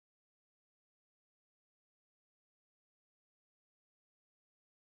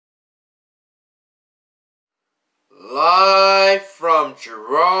Live from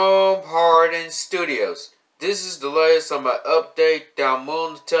Jerome Hardin Studios. This is the latest on my update that I'm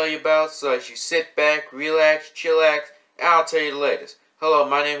willing to tell you about, so as you sit back, relax, chillax, and I'll tell you the latest. Hello,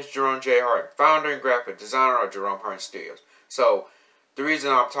 my name is Jerome J. Hardin, founder and graphic designer of Jerome Hardin Studios. So, the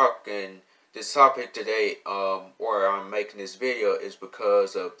reason I'm talking this topic today, or I'm making this video, is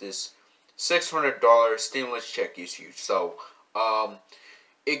because of this $600 stimulus check issue. So,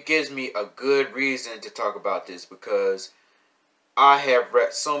 it gives me a good reason to talk about this because I have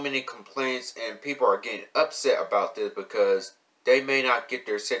read so many complaints and people are getting upset about this because they may not get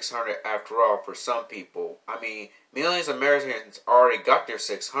their 600 after all for some people. I mean, millions of Americans already got their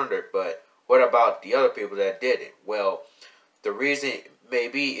 600, but what about the other people that didn't? Well, the reason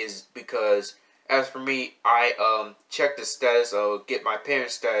maybe is because, as for me, I checked the status of, get my payment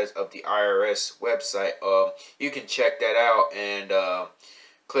status of the IRS website. You can check that out and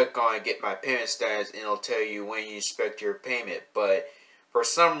click on get my payment status and it'll tell you when you expect your payment. But for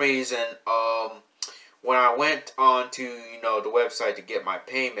some reason, when I went on to the website to get my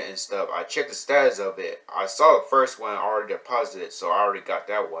payment and stuff, I checked the status of it. I saw the first one already deposited, so I already got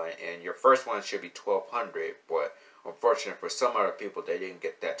that one. And your first one should be $1,200, but unfortunately for some other people, they didn't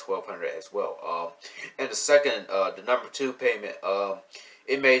get that $1,200 as well. And the second, the number 2 payment,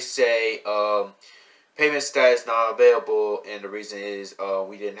 it may say payment status not available, and the reason is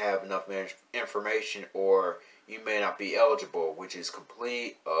we didn't have enough information, or you may not be eligible, which is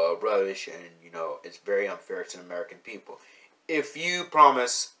complete rubbish, and it's very unfair to the American people. If you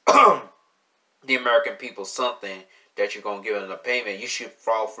promise the American people something that you're going to give them a payment, you should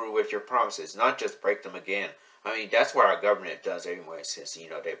follow through with your promises, not just break them again. I mean, that's what our government does anyway, since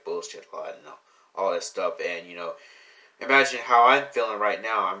they bullshit a lot and all that stuff. And imagine how I'm feeling right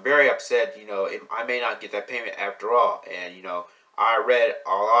now. I'm very upset. I may not get that payment after all. And I read a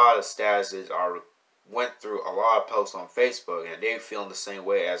lot of statuses, or went through a lot of posts on Facebook, and they're feeling the same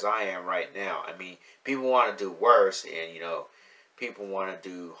way as I am right now. I mean, people want to do worse, and people want to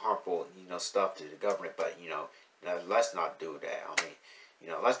do harmful stuff to the government. But let's not do that. I mean,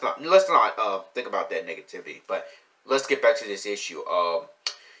 let's not think about that negativity. But let's get back to this issue.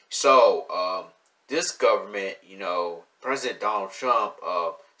 This government, President Donald Trump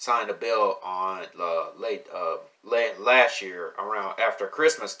signed a bill on late last year, around after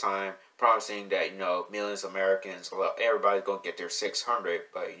Christmas time, promising that millions of Americans, everybody's gonna get their 600.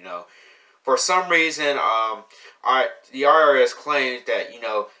 But for some reason, the IRS claims that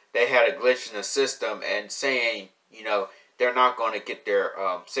they had a glitch in the system, and saying they're not going to get their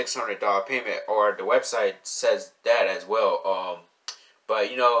 $600 payment, or the website says that as well.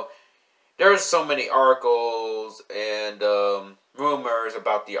 But there's so many articles and rumors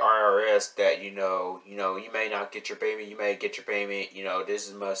about the IRS that you may not get your payment, you may get your payment, this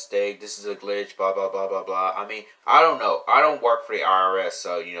is a mistake, this is a glitch, blah blah blah blah blah. I mean, I don't know. I don't work for the IRS,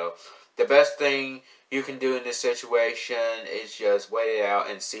 so the best thing you can do in this situation is just wait it out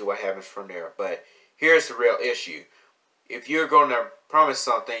and see what happens from there. But here's the real issue. If you're going to promise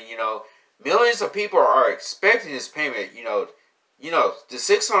something, millions of people are expecting this payment. The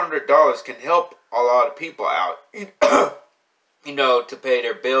 $600 can help a lot of people out, to pay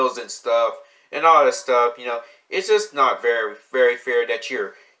their bills and stuff, and all this stuff. It's just not very, very fair that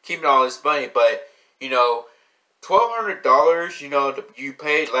you're keeping all this money. But, $1,200, you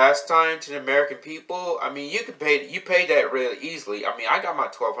paid last time to the American people. I mean, you paid that really easily. I mean, I got my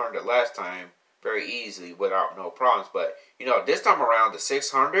 $1,200 last time very easily without no problems. But, this time around, the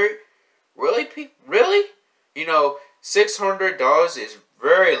 600, really? Really? $600 is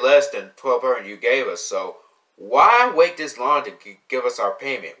very less than $1,200 you gave us. So why wait this long to give us our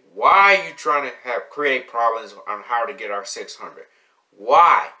payment? Why are you trying to create problems on how to get our 600?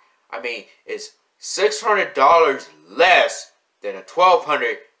 Why? I mean, it's $600 less than the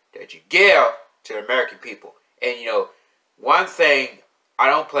 $1,200 that you give to the American people. And one thing I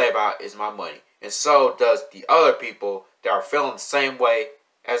don't play about is my money. And so does the other people that are feeling the same way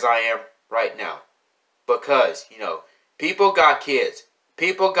as I am right now. Because, people got kids.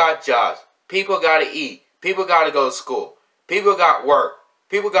 People got jobs. People got to eat. People got to go to school. People got work.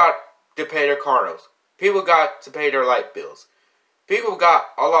 People got to pay their car notes. People got to pay their light bills. People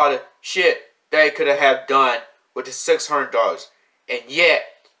got a lot of shit they could have done with the $600. And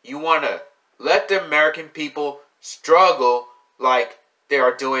yet, you want to let the American people struggle like they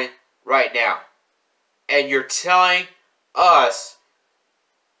are doing right now. And you're telling us,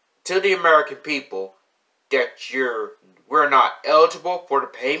 to the American people, that we're not eligible for the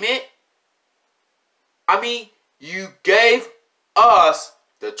payment? I mean, you gave us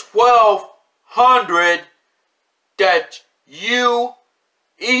the $1,200 that you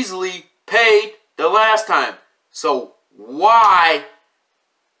easily paid the last time. So why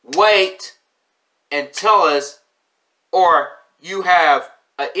wait and tell us, or you have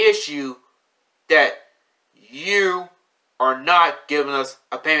an issue that you are not giving us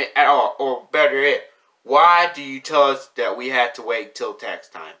a payment at all, or better yet, why do you tell us that we had to wait till tax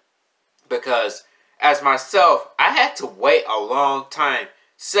time? Because as myself, I had to wait a long time,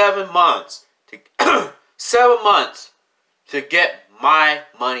 7 months to 7 months to get my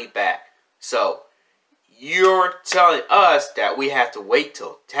money back. So you're telling us that we have to wait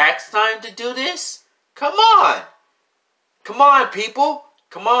till tax time to do this? Come on! Come on, people!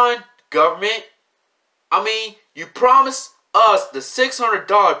 Come on, government! I mean, you promised us the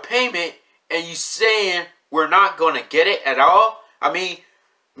 $600 payment and you saying we're not going to get it at all? I mean,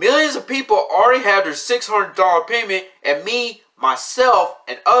 millions of people already have their $600 payment, and me, myself,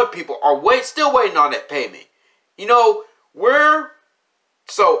 and other people are still waiting on that payment. You know, we're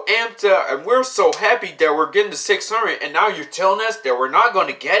so amped up and we're so happy that we're getting the $600, and now you're telling us that we're not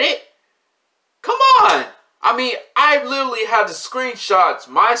going to get it? Come on! I mean, I literally have the screenshots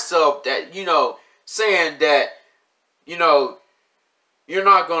myself that, you know, saying that, you know, you're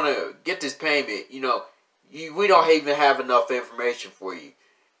not going to get this payment. You know, we don't even have enough information for you.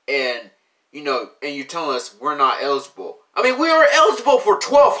 And, you know, and you're telling us we're not eligible. I mean, we are eligible for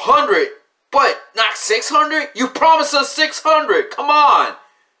 $1,200, but not $600? You promised us $600. Come on.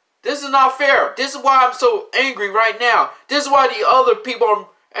 This is not fair. This is why I'm so angry right now. This is why the other people are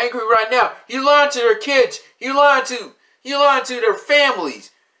angry right now. You lying to their kids. You lying to their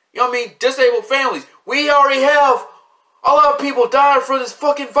families. You know what I mean? Disabled families. We already have a lot of people dying from this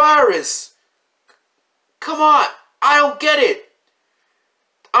fucking virus. Come on. I don't get it.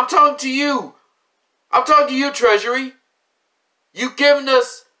 I'm talking to you. I'm talking to you, Treasury. You giving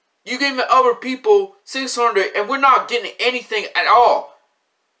other people $600, and we're not getting anything at all.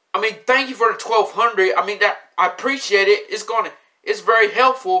 I mean, thank you for the $1,200. I mean, that I appreciate it. It's very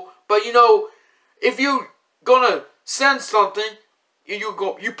helpful. But you know, if you gonna send something,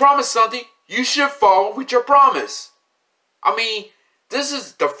 you promise something, you should follow with your promise. I mean, this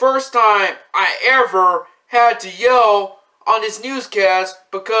is the first time I ever had to yell on this newscast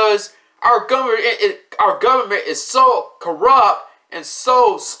because our government is so corrupt and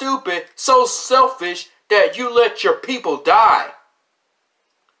so stupid, so selfish that you let your people die.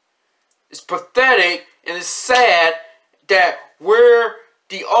 It's pathetic and it's sad that we're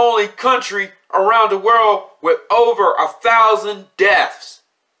the only country around the world with over 1,000 deaths.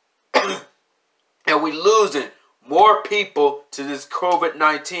 And we losing more people to this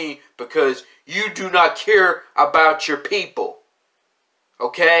COVID-19 because you do not care about your people.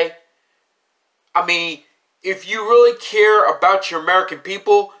 Okay? I mean, if you really care about your American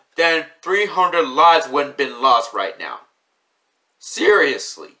people, then 300 lives wouldn't have been lost right now.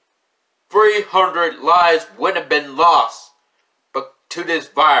 Seriously. 300 lives wouldn't have been lost to this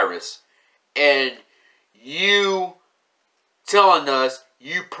virus. And you telling us,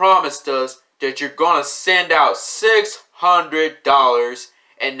 you promised us that you're going to send out $600,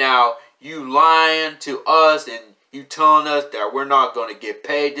 and now you lying to us and you telling us that we're not going to get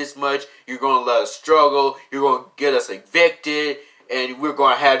paid this much, you're going to let us struggle, you're going to get us evicted, and we're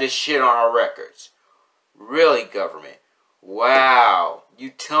going to have this shit on our records. Really, government? Wow.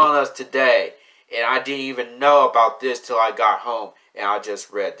 You telling us today, and I didn't even know about this till I got home, and I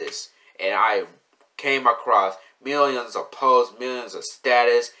just read this. And I came across millions of posts, millions of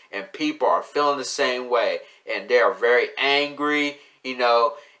status, and people are feeling the same way. And they are very angry, you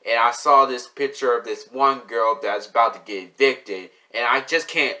know. And I saw this picture of this one girl that's about to get evicted. And I just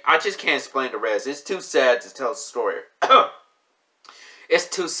can't explain the rest. It's too sad to tell a story. It's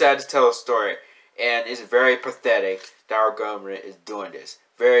too sad to tell a story. And it's very pathetic that our government is doing this.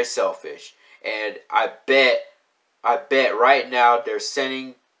 Very selfish. And I bet right now they're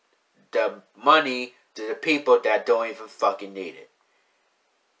sending the money to the people that don't even fucking need it.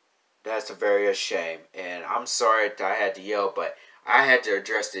 That's a very shame. And I'm sorry that I had to yell, but I had to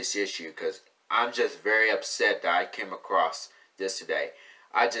address this issue because I'm just very upset that I came across this today.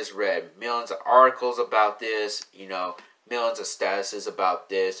 I just read millions of articles about this, you know, millions of statuses about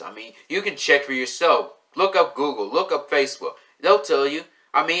this. I mean, you can check for yourself. Look up Google, look up Facebook. They'll tell you.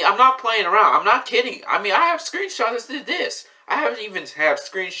 I mean, I'm not playing around. I'm not kidding. I mean, I have screenshots of this. I haven't even have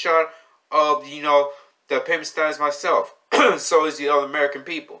screenshot of, you know, the payment status myself. So is the other American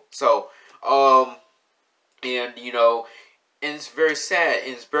people. So, and, you know, and it's very sad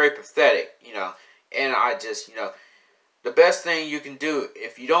and it's very pathetic, you know. And I just, you know, the best thing you can do,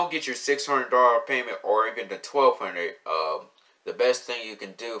 if you don't get your $600 payment or even the $1,200, the best thing you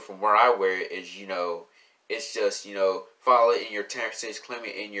can do from where I wear it is, you know, It's just, you know, file it in your taxes, claim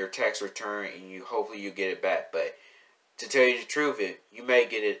it in your tax return, and you hopefully you get it back. But to tell you the truth, you may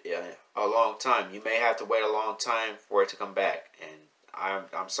get it a long time. You may have to wait a long time for it to come back. And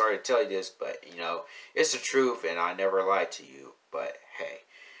I'm sorry to tell you this, but, you know, it's the truth, and I never lied to you. But, hey,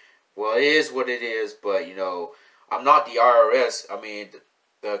 well, it is what it is, but, you know, I'm not the IRS. I mean,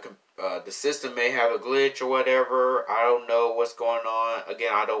 the system may have a glitch or whatever. I don't know what's going on.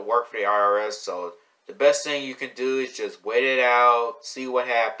 Again, I don't work for the IRS, so the best thing you can do is just wait it out, see what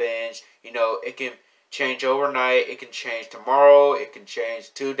happens. You know, it can change overnight. It can change tomorrow. It can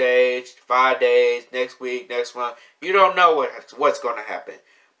change 2 days, 5 days, next week, next month. You don't know what's going to happen.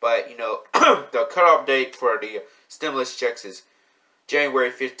 But, you know, the cutoff date for the stimulus checks is January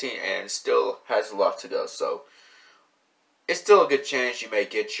 15th, and still has a lot to go. So it's still a good chance you may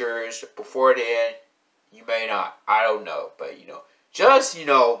get yours before then. You may not. I don't know. But, you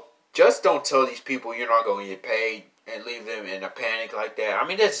know, just don't tell these people you're not going to get paid and leave them in a panic like that. I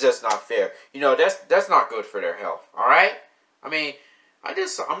mean, that's just not fair. You know, that's not good for their health. All right? I mean,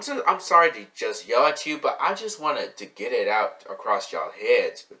 I'm sorry to just yell at you, but I just wanted to get it out across y'all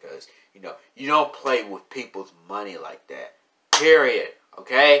heads because, you know, you don't play with people's money like that. Period.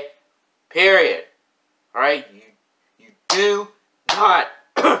 Okay? Period. All right? You do not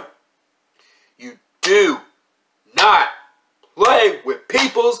you do not play with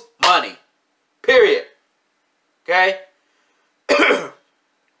people's money. Period. Okay?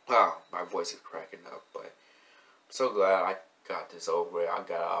 Wow, my voice is cracking up, but I'm so glad I got this over with. I got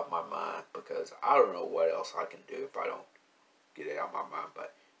it out of my mind because I don't know what else I can do if I don't get it out of my mind.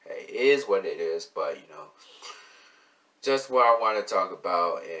 But hey, it is what it is. But, you know, just what I want to talk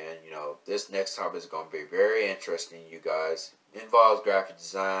about. And, you know, this next topic is going to be very interesting, you guys. It involves graphic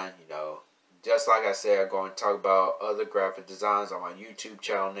design, you know. Just like I said, I'm going to talk about other graphic designs on my YouTube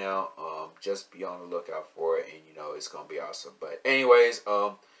channel now. Just be on the lookout for it, and, you know, it's going to be awesome. But anyways,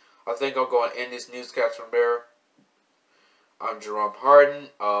 I think I'm going to end this newscast from there. I'm Jerome Harden,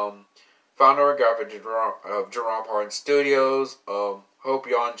 founder and graphic of Jerome Harden Studios. Hope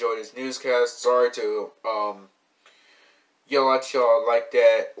y'all enjoyed this newscast. Sorry to yell at y'all like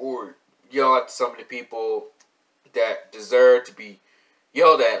that, or yell at some of the people that deserve to be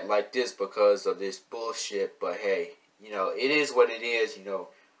yelled at like this because of this bullshit. But hey, you know, it is what it is. You know,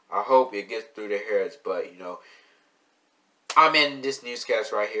 I hope it gets through their heads. But, you know, I'm in this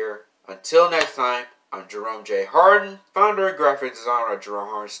newscast right here. Until next time, I'm Jerome J. Harden, founder and graphic designer at Jerome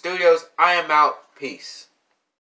Harden Studios. I am out. Peace.